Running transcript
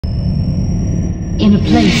In a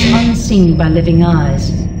place unseen by living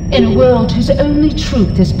eyes, in a world whose only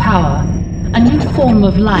truth is power, a new form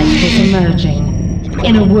of life is emerging.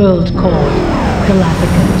 In a world called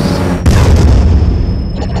Galapagos.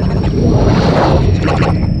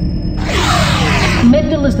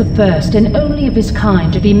 Mendel is the first and only of his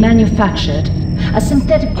kind to be manufactured, a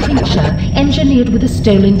synthetic creature engineered with a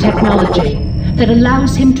stolen technology that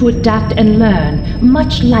allows him to adapt and learn,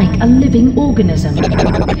 much like a living organism.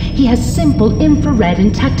 He has simple infrared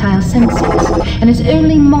and tactile senses, and is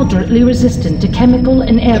only moderately resistant to chemical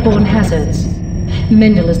and airborne hazards.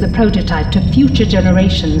 Mendel is the prototype to future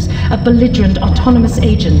generations of belligerent autonomous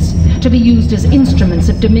agents to be used as instruments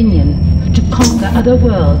of dominion, to conquer other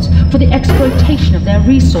worlds for the exploitation of their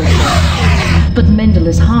resources. But Mendel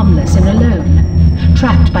is harmless and alone,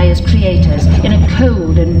 trapped by his creators in a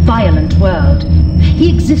cold and violent world. He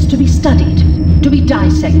exists to be studied, to be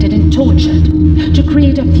dissected and tortured, to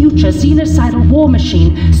create a future xenocidal war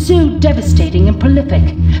machine so devastating and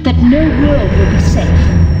prolific that no world will be safe.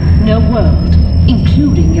 No world,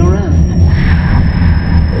 including your own.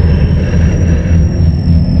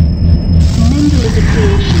 Mendel is a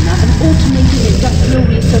creation of an automated industrial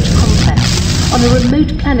research complex on a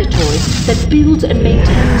remote planetoid that builds and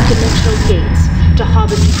maintains dimensional gates to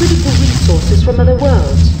harvest critical resources from other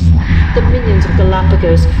worlds. The minions of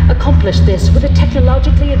Galapagos accomplish this with a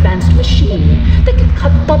technologically advanced machine that can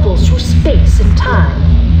cut bubbles through space and time.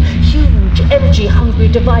 Huge, energy-hungry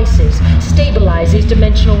devices stabilize these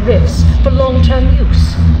dimensional rifts for long-term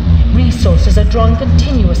use. Resources are drawn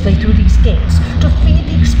continuously through these gates to feed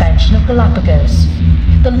the expansion of Galapagos.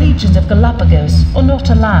 The legions of Galapagos are not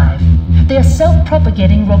alive. They are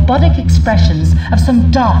self-propagating robotic expressions of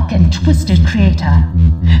some dark and twisted creator.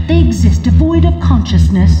 They exist devoid of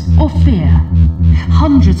consciousness or fear.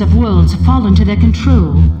 Hundreds of worlds fall into their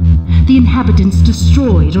control, the inhabitants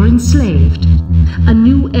destroyed or enslaved. A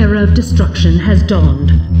new era of destruction has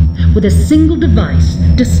dawned. With a single device,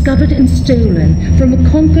 discovered and stolen from a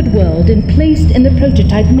conquered world and placed in the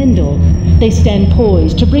prototype Mendel, they stand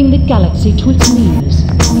poised to bring the galaxy to its knees.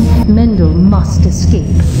 Mendel must escape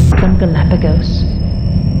from Galapagos.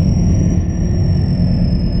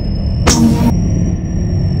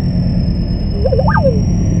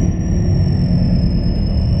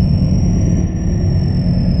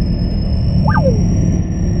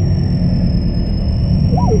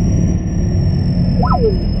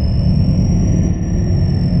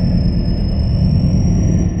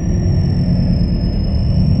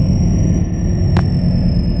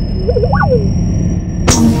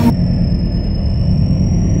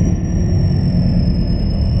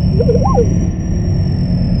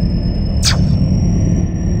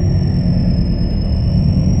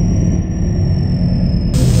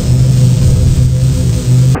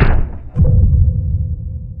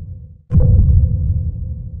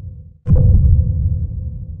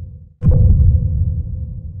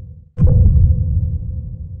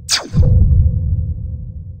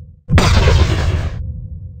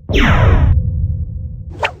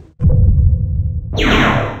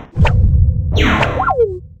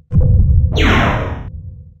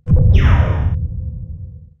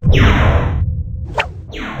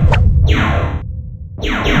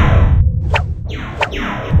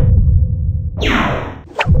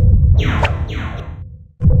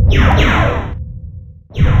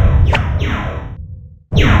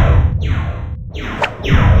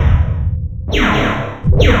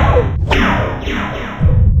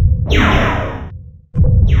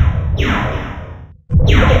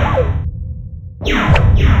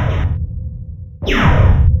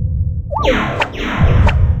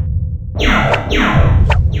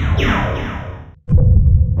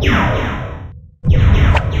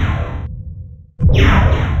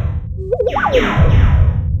 Yeah.